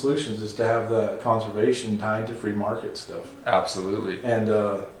one of the solutions, is to have the conservation tied to free market stuff. Absolutely. And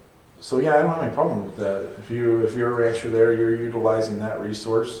so yeah, I don't have any problem with that. If you're a rancher there, you're utilizing that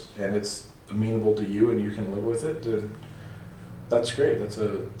resource and it's amenable to you and you can live with it, then that's great.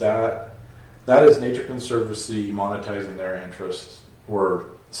 That is Nature Conservancy monetizing their interests, or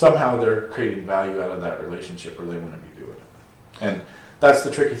somehow they're creating value out of that relationship, or they wouldn't be doing it. And that's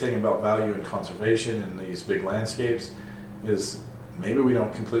the tricky thing about value and conservation in these big landscapes, is maybe we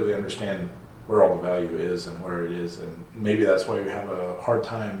don't completely understand where all the value is and where it is, and maybe that's why we have a hard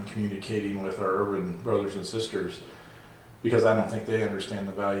time communicating with our urban brothers and sisters, because I don't think they understand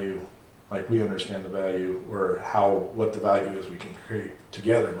the value like we understand the value, or what the value is we can create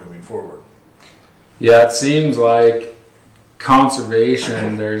together moving forward. Yeah, it seems like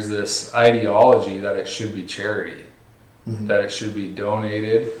conservation, there's this ideology that it should be charity, that it should be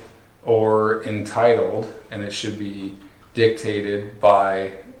donated or entitled, and it should be dictated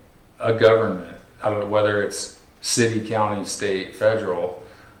by a government, whether it's city, county, state, federal.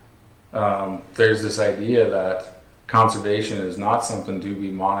 There's this idea that conservation is not something to be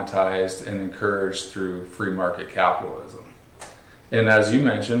monetized and encouraged through free market capitalism. And as you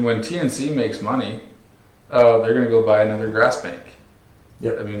mentioned, when TNC makes money, they're going to go buy another grass bank.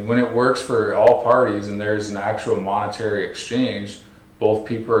 Yep. I mean, when it works for all parties and there's an actual monetary exchange, both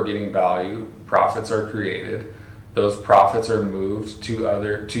people are getting value, profits are created, those profits are moved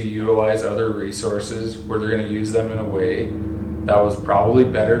to utilize other resources where they're going to use them in a way that was probably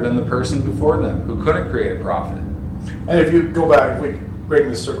better than the person before them who couldn't create a profit. And if you go back, if we bring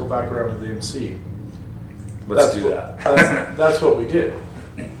this circle back around to the MC, Let's do that. That's what we did.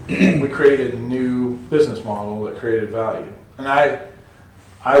 We created a new business model that created value. And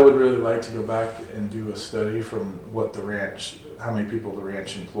I would really like to go back and do a study from what the ranch, how many people the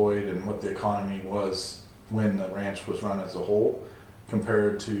ranch employed and what the economy was when the ranch was run as a whole,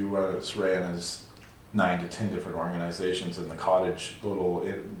 compared to when it's ran as 9 to 10 different organizations in the cottage,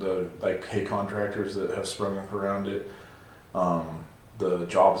 the hay contractors that have sprung up around it, the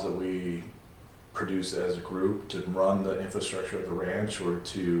jobs that we produce as a group to run the infrastructure of the ranch,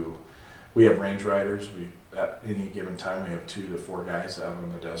 we have range riders. At any given time, we have 2 to 4 guys out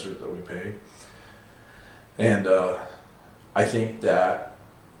in the desert that we pay. And I think that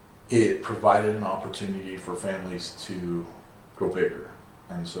it provided an opportunity for families to grow bigger.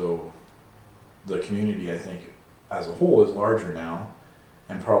 And so the community, I think, as a whole is larger now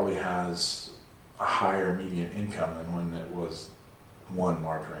and probably has a higher median income than when it was one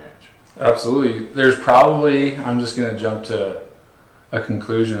large ranch. Absolutely. There's probably, I'm just going to jump to a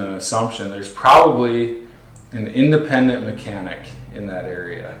conclusion, an assumption, there's probably an independent mechanic in that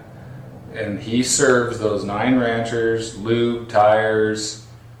area. And he serves those 9 ranchers, lube, tires,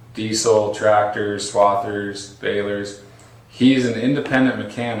 diesel, tractors, swathers, balers. He's an independent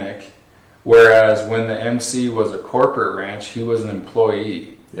mechanic, whereas when the MC was a corporate ranch, he was an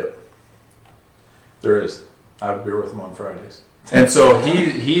employee. Yep. There is. I have beer with him on Fridays. And so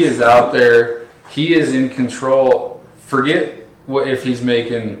he is out there, he is in control. Forget what if he's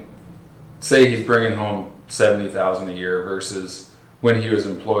making, say he's bringing home $70,000 a year versus when he was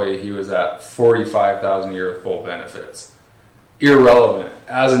employee, he was at $45,000 a year with full benefits. Irrelevant.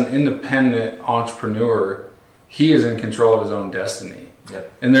 As an independent entrepreneur, he is in control of his own destiny.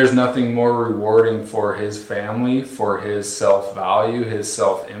 Yep. And there's nothing more rewarding for his family, for his self-value, his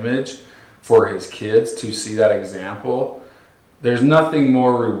self-image, for his kids to see that example. There's nothing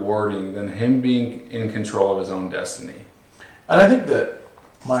more rewarding than him being in control of his own destiny. And I think that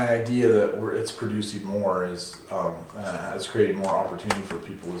my idea that it's producing more is has created more opportunity for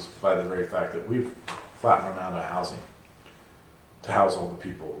people is by the very fact that we've flattened run out of housing to house all the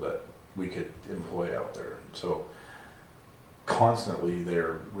people that we could employ out there. So constantly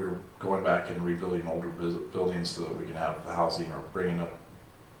we're going back and rebuilding older buildings so that we can have housing, or bringing up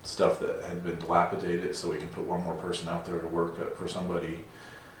stuff that had been dilapidated so we can put one more person out there to work for somebody.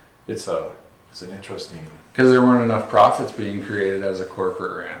 It's an interesting... Because there weren't enough profits being created as a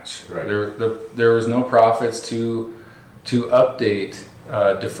corporate ranch. Right. There was no profits to update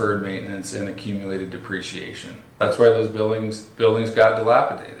deferred maintenance and accumulated depreciation. That's why those buildings got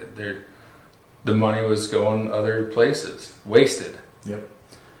dilapidated. The money was going other places, wasted. Yep.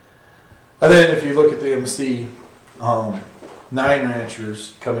 And then if you look at the MC, 9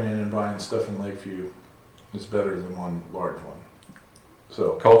 ranchers coming in and buying stuff in Lakeview is better than one large one.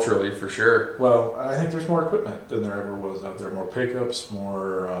 So Culturally, for sure. well, I think there's more equipment than there ever was out there. More pickups,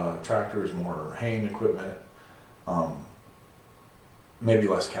 more tractors, more haying equipment. Maybe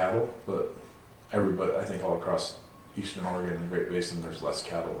less cattle, but everybody, I think all across Eastern Oregon and the Great Basin, there's less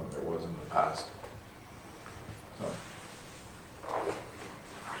cattle than there was in the past.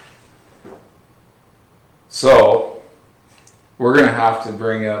 So, we're going to have to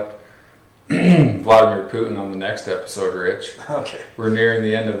bring up Vladimir Putin on the next episode, Rich. Okay. We're nearing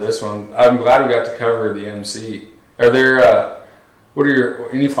the end of this one. I'm glad we got to cover the MC. Are there,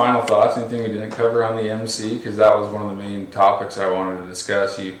 any final thoughts? Anything we didn't cover on the MC? Because that was one of the main topics I wanted to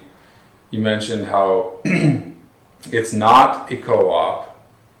discuss. You mentioned how it's not a co-op.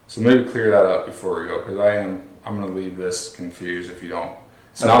 So maybe clear that up before we go, because I'm going to leave this confused if you don't.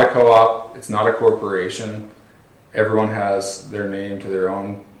 It's not a co-op. It's not a corporation. Everyone has their name to their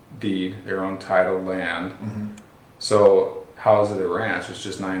own deed, their own titled land. Mm-hmm. So how is it a ranch? It's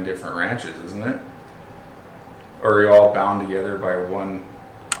just 9 different ranches, isn't it? Or are you all bound together by one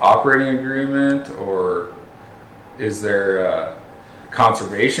operating agreement? Or is there a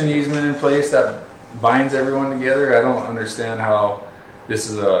conservation easement in place that binds everyone together? I don't understand how this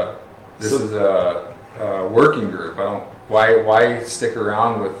is a working group. Why stick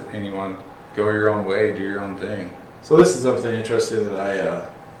around with anyone? Go your own way, do your own thing. So this is something interesting that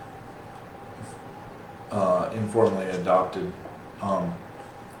I informally adopted.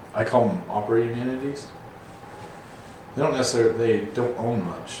 I call them operating entities. They don't own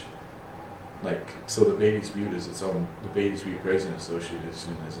much. So the Beatty's Butte is the Beatty's Butte Grazing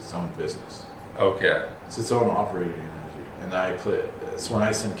Association is its own business. Okay. It's its own operating entity. And so when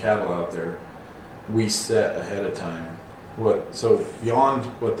I send cattle out there, we set ahead of time beyond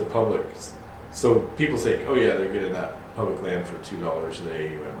what the public, so people say, oh yeah, they're getting that public land for $2 a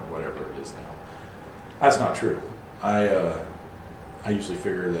day or whatever it is now. That's not true. I usually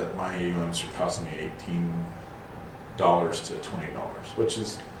figure that my AUMs are costing me $18 to $20, which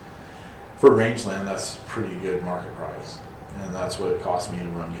is, for rangeland, that's pretty good market price. And that's what it costs me to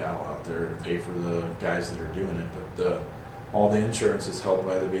run cattle out there to pay for the guys that are doing it. But all the insurance is held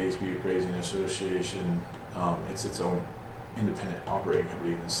by the Beatty's Butte Grazing Association. It's its own independent operating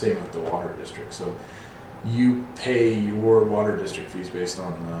company, and the same with the water district. So you pay your water district fees based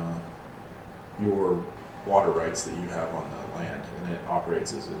on your water rights that you have on the land, and it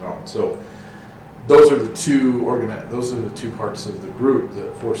operates as its own. So those are the two parts of the group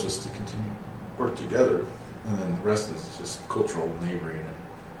that force us to continue to work together, and then the rest is just cultural neighboring and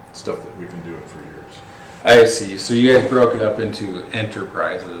stuff that we've been doing for years. I see. So you guys broke it up into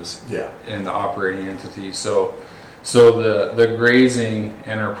enterprises. Yeah. And the operating entities. So the grazing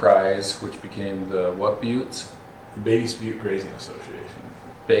enterprise, which became the what buttes? The Beatty's Butte Grazing Association.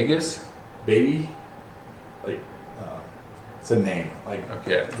 Vegas? Beatty, it's a name,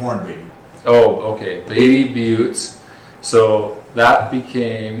 Okay. Warren Beatty. Oh, okay. Beatty Buttes. So that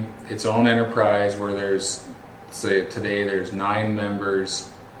became its own enterprise where today there's 9 members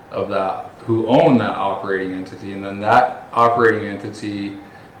of that who own that operating entity, and then that operating entity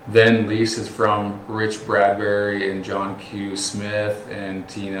then leases from Rich Bradbury and John Q. Smith and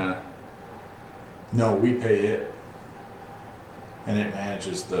Tina. No, we pay it, and it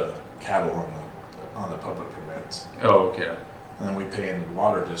manages the cattle on the public permits. Oh, okay. And then we pay in the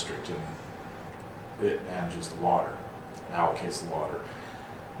water district, and it manages the water, and allocates the water.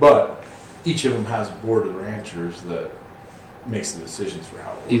 But each of them has a board of ranchers that makes the decisions for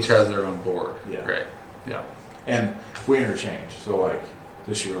how it works. Each has their own board. Yeah. Right. Yeah. And we interchange. So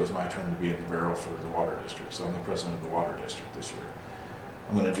this year was my turn to be in the barrel for the water district. So I'm the president of the water district this year.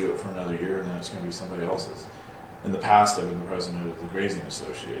 I'm going to do it for another year, and then it's going to be somebody else's. In the past, I've been the president of the Grazing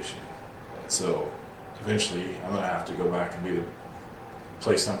Association. So eventually, I'm going to have to go back and be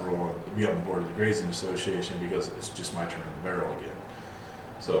on the board of the Grazing Association, because it's just my turn in the barrel again.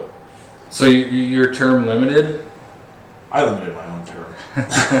 So your term limited? I limited my own term.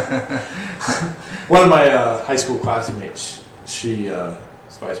 One of my high school classmates, she is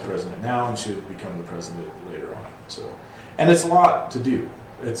vice president now, and she will become the president later on. So, and it's a lot to do.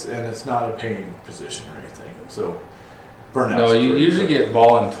 It's not a paying position or anything. So burnout. No, you usually get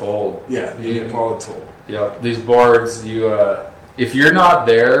voluntold. Yeah, you get voluntold. Yeah, these boards, if you're not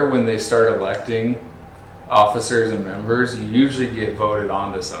there when they start electing officers and members, you usually get voted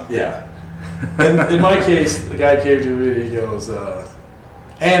onto something. Yeah. In my case, the guy came to me and he goes,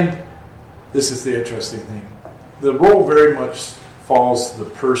 and this is the interesting thing. The role very much falls to the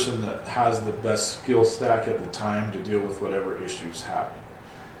person that has the best skill stack at the time to deal with whatever issues happen.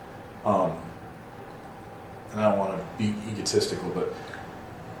 and I don't want to be egotistical, but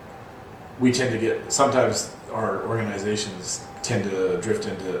we tend to get, sometimes our organizations tend to drift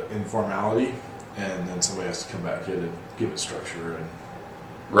into informality, and then somebody has to come back in and give it structure. And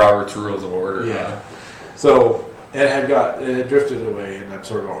Robert's Rules of Order. yeah. So it had drifted away, and I'm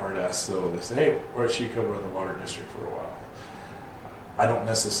sort of a hard ass. So they say, hey, why don't you come run the water district for a while? I don't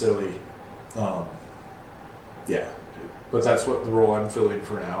necessarily, but that's what the role I'm filling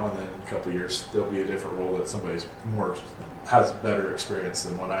for now. And then in a couple of years, there'll be a different role that somebody's has better experience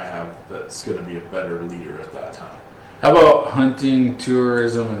than what I have. That's going to be a better leader at that time. How about hunting,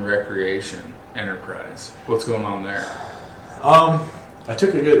 tourism, and recreation enterprise? What's going on there? We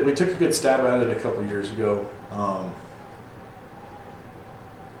took a good stab at it a couple of years ago.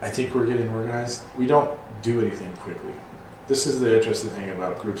 I think we're getting organized. We don't do anything quickly. This is the interesting thing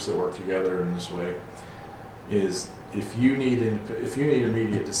about groups that work together in this way, is if you need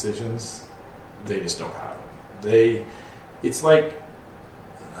immediate decisions, they just don't have them. It's like,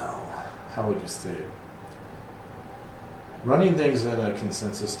 how would you say it? Running things in a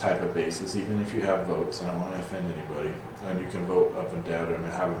consensus type of basis, even if you have votes, and I don't want to offend anybody, and you can vote up and down and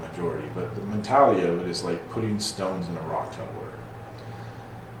have a majority, but the mentality of it is like putting stones in a rock tumbler.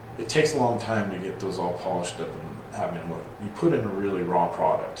 It takes a long time to get those all polished up and having what you put in a really raw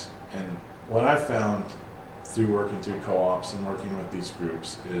product. And what I found through working through co-ops and working with these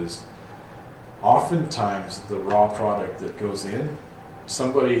groups is oftentimes the raw product that goes in,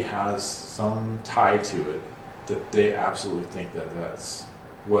 somebody has some tie to it that they absolutely think that that's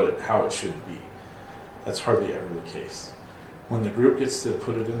how it should be. That's hardly ever the case. When the group gets to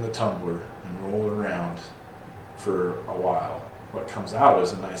put it in the tumbler and roll it around for a while, what comes out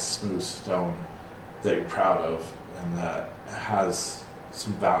is a nice smooth stone that you're proud of and that has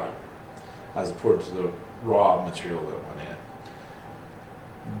some value as opposed to the raw material that went in.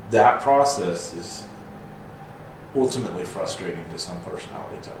 That process is ultimately frustrating to some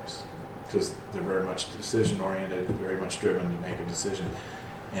personality types because they're very much decision oriented, very much driven to make a decision.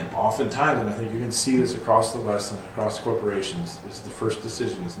 And oftentimes, and I think you can see this across the West and across corporations, is the first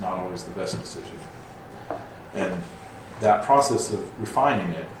decision is not always the best decision. And that process of refining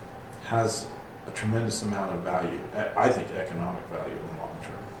it has a tremendous amount of value, I think economic value in the long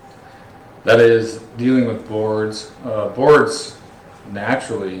term. That is dealing with boards. Boards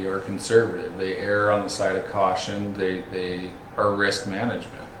naturally are conservative. They err on the side of caution. They are risk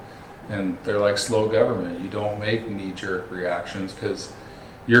management. And they're like slow government. You don't make knee-jerk reactions because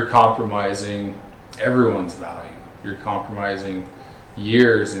you're compromising everyone's value. You're compromising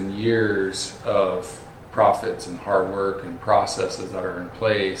years and years of profits and hard work and processes that are in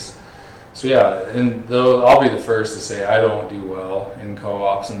place. So yeah, and though I'll be the first to say I don't do well in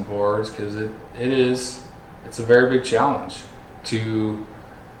co-ops and boards because it's a very big challenge to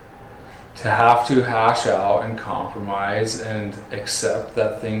have to hash out and compromise and accept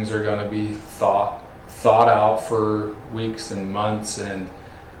that things are going to be thought out for weeks and months, and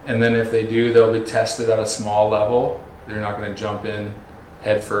then if they do, they'll be tested at a small level. They're not going to jump in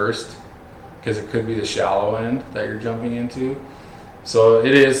head first because it could be the shallow end that you're jumping into. So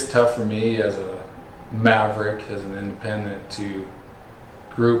it is tough for me as a maverick, as an independent, to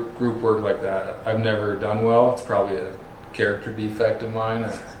group work like that. I've never done well. It's probably a character defect of mine,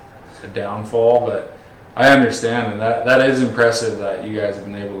 a downfall, but I understand, and that is impressive that you guys have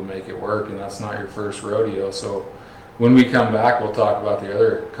been able to make it work, and that's not your first rodeo. So when we come back, we'll talk about the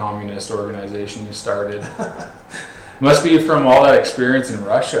other communist organization you started. Must be from all that experience in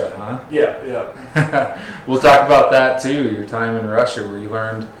Russia, huh? Yeah. We'll talk about that too, your time in Russia, where you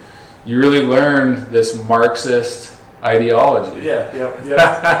really learned this Marxist ideology. Yeah.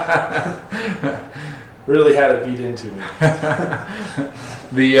 Really had it beat into me.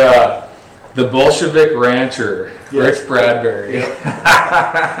 The Bolshevik rancher, Yes. Rich Bradbury.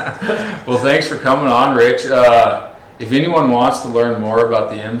 Well, thanks for coming on, Rich. If anyone wants to learn more about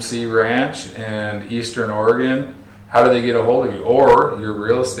the MC Ranch and Eastern Oregon, how do they get a hold of you or your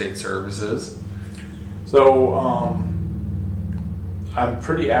real estate services? So I'm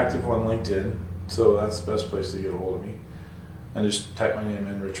pretty active on LinkedIn, so that's the best place to get a hold of me. And just type my name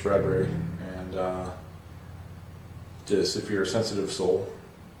in, Rich Bradbury, and just if you're a sensitive soul,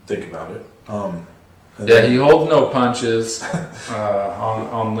 think about it. He holds no punches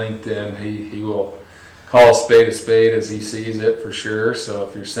on LinkedIn. He will call a spade as he sees it for sure. So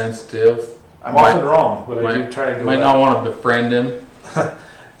if you're sensitive, I'm often wrong, but I do try to go might not want to befriend him.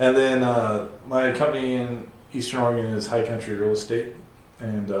 And then my company in Eastern Oregon is High Country Real Estate,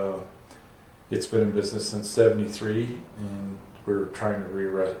 and it's been in business since '73, and we're trying to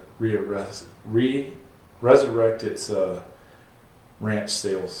resurrect its ranch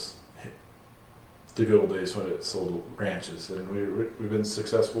sales the good old days when it sold ranches, and we've been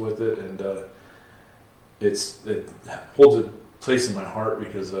successful with it, and it holds a place in my heart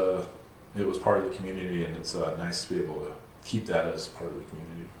because it was part of the community, and it's nice to be able to keep that as part of the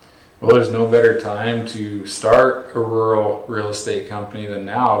community. Well, there's no better time to start a rural real estate company than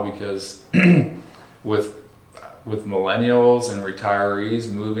now, because with millennials and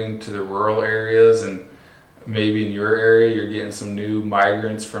retirees moving to the rural areas, and maybe in your area you're getting some new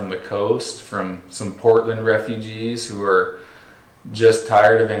migrants from the coast, from some Portland refugees who are just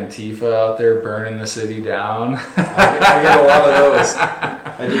tired of Antifa out there burning the city down. I get a lot of those.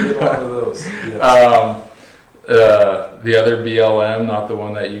 I do get a lot of those. Yes. The other BLM, not the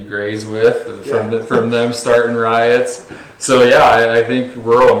one that you graze with, from them starting riots. So yeah, I think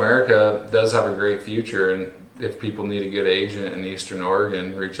rural America does have a great future, and if people need a good agent in Eastern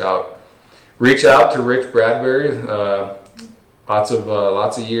Oregon, reach out to Rich Bradbury. Lots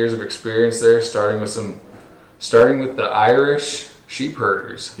of years of experience there, starting with the Irish sheep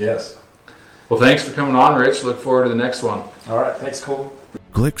herders. Yes. Well, thanks for coming on, Rich. Look forward to the next one. All right. Thanks, Cole.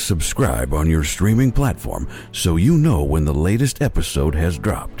 Click subscribe on your streaming platform so you know when the latest episode has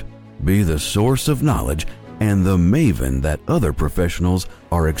dropped. Be the source of knowledge and the maven that other professionals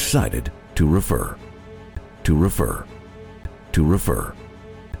are excited to refer. To refer. To refer.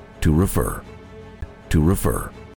 To refer. To refer.